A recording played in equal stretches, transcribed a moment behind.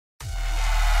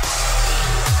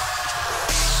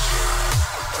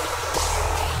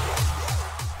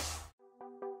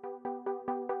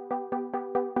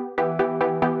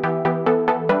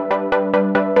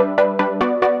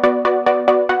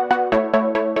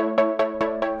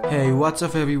Hey, what's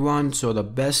up everyone? So the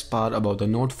best part about the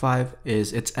Note 5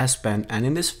 is its S Pen, and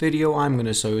in this video I'm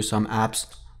gonna show you some apps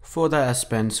for the S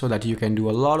Pen so that you can do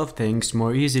a lot of things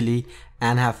more easily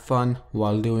and have fun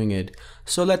while doing it.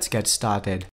 So let's get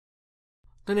started.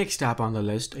 The next app on the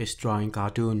list is Drawing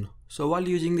Cartoon. So while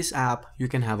using this app you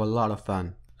can have a lot of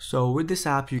fun. So with this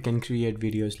app you can create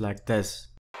videos like this.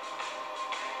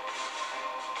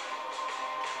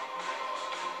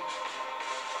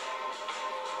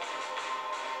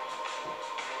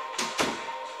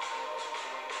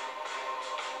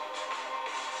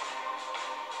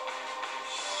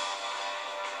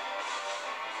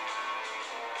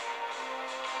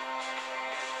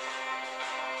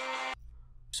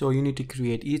 So you need to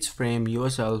create each frame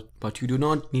yourself, but you do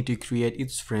not need to create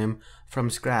each frame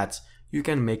from scratch. You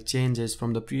can make changes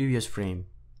from the previous frame.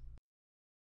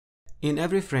 In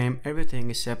every frame,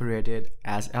 everything is separated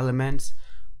as elements,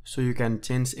 so you can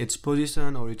change its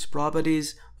position or its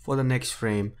properties for the next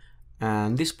frame.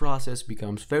 And this process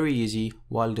becomes very easy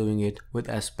while doing it with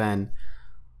S Pen.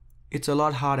 It's a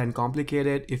lot hard and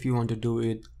complicated if you want to do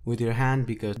it with your hand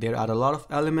because there are a lot of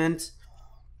elements.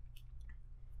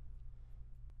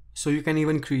 So you can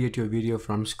even create your video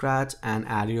from scratch and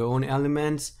add your own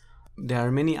elements. There are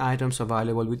many items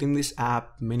available within this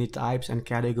app, many types and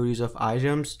categories of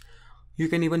items. You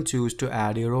can even choose to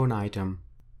add your own item.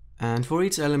 And for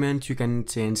each element you can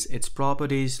change its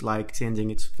properties, like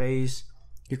changing its face.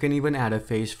 You can even add a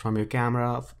face from your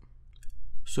camera.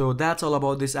 So that's all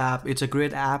about this app. It's a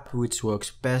great app which works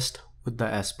best with the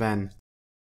S Pen.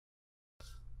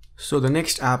 So the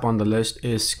next app on the list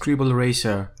is Scribble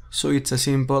Racer. So it's a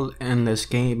simple, endless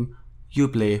game you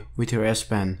play with your S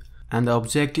Pen. And the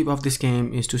objective of this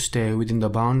game is to stay within the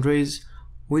boundaries,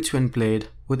 which when played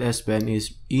with S Pen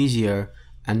is easier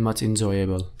and much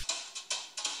enjoyable.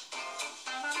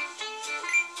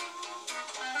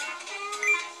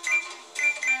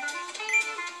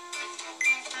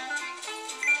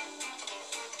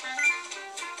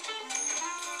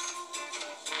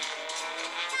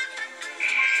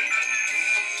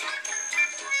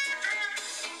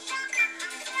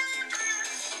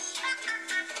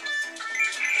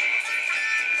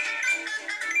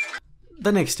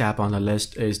 The next app on the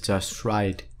list is Just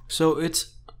Write. So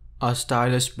it's a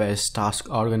stylus-based task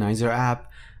organizer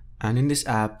app, and in this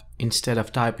app, instead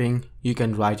of typing, you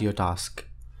can write your task.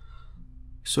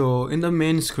 So in the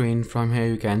main screen, from here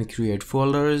you can create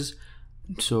folders.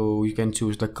 So you can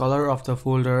choose the color of the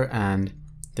folder and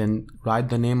then write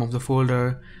the name of the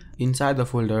folder. Inside the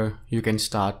folder, you can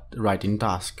start writing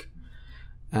task.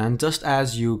 And just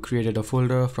as you created a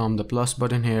folder from the plus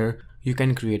button here, you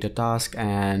can create a task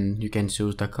and you can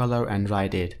choose the color and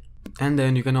write it. And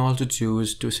then you can also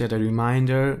choose to set a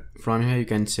reminder. From here you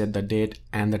can set the date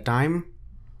and the time.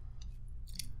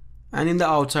 And in the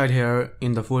outside here,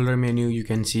 in the folder menu, you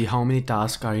can see how many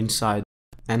tasks are inside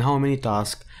and how many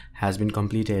tasks has been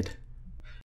completed.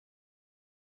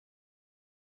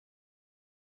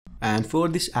 And for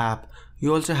this app,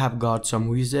 you also have got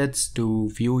some widgets to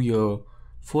view your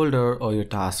folder or your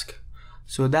task.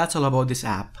 So that's all about this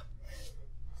app.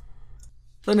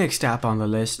 The next app on the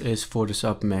list is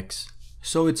Photoshop Mix.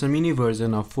 So it's a mini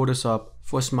version of Photoshop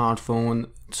for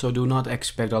smartphone, so do not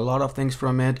expect a lot of things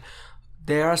from it.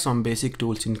 There are some basic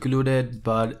tools included,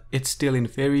 but it's still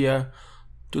inferior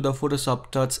to the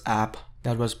Photoshop Touch app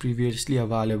that was previously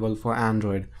available for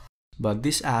Android. But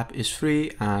this app is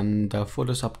free and the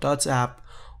Photoshop Touch app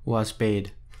was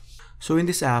paid. So in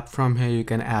this app, from here you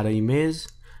can add an image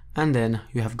and then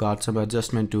you have got some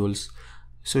adjustment tools.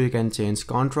 So you can change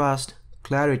contrast,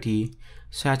 clarity,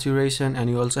 saturation, and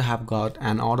you also have got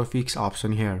an autofix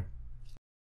option here.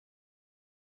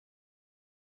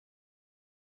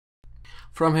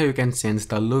 From here you can change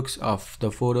the looks of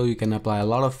the photo. You can apply a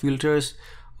lot of filters.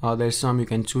 There's some you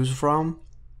can choose from.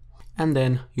 And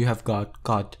then you have got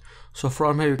cut. So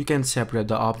from here you can separate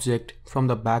the object from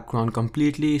the background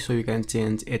completely, so you can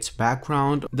change its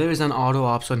background. There is an auto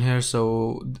option here,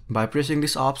 so by pressing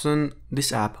this option,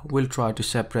 this app will try to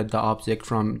separate the object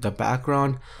from the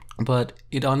background, but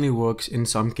it only works in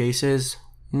some cases.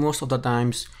 Most of the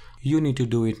times you need to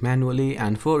do it manually,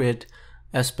 and for it,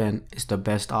 S Pen is the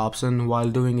best option while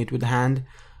doing it with hand.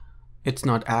 It's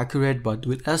not accurate, but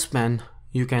with S Pen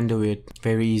you can do it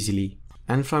very easily.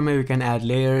 And from here you can add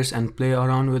layers and play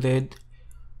around with it.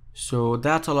 So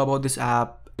that's all about this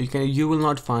app. You will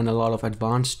not find a lot of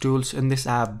advanced tools in this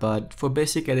app, but for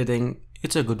basic editing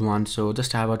it's a good one, so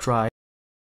just have a try.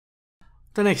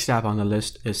 The next app on the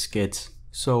list is Skitch.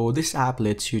 So this app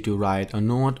lets you to write a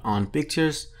note on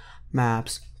pictures,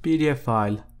 maps, PDF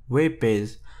file, web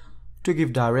page to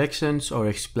give directions or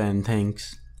explain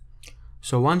things.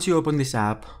 So once you open this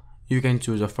app, you can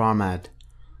choose a format.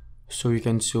 So you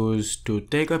can choose to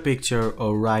take a picture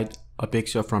or write a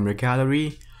picture from your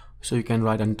gallery. So you can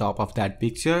write on top of that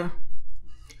picture.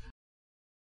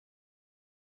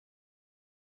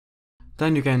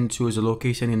 Then you can choose a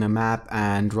location in a map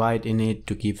and write in it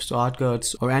to give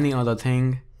shortcuts or any other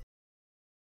thing.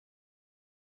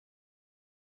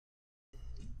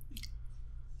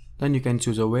 Then you can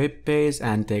choose a web page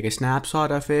and take a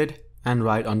snapshot of it and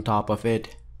write on top of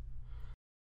it.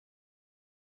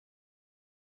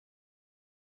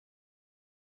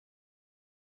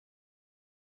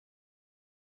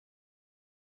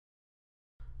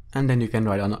 And then you can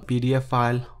write on a PDF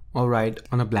file or write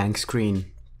on a blank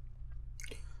screen.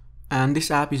 And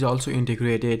this app is also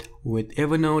integrated with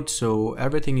Evernote, so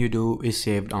everything you do is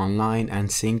saved online and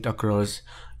synced across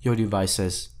your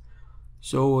devices.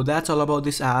 So that's all about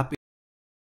this app.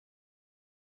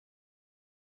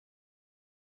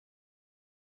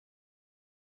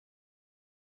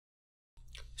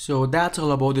 So that's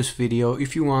all about this video.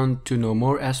 If you want to know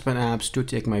more S Pen apps, to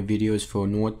check my videos for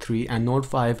Note 3 and Note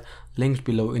 5, linked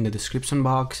below in the description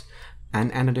box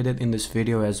and annotated in this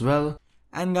video as well.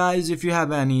 And guys, if you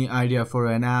have any idea for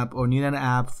an app or need an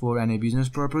app for any business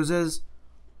purposes,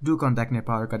 do contact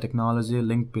Neparka Technology,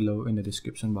 linked below in the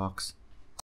description box.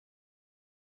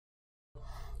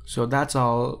 So that's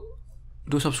all.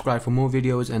 Do subscribe for more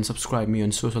videos and subscribe me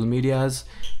on social medias.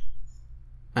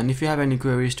 And if you have any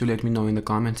queries, to let me know in the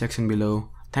comment section below.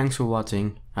 Thanks for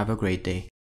watching. Have a great day.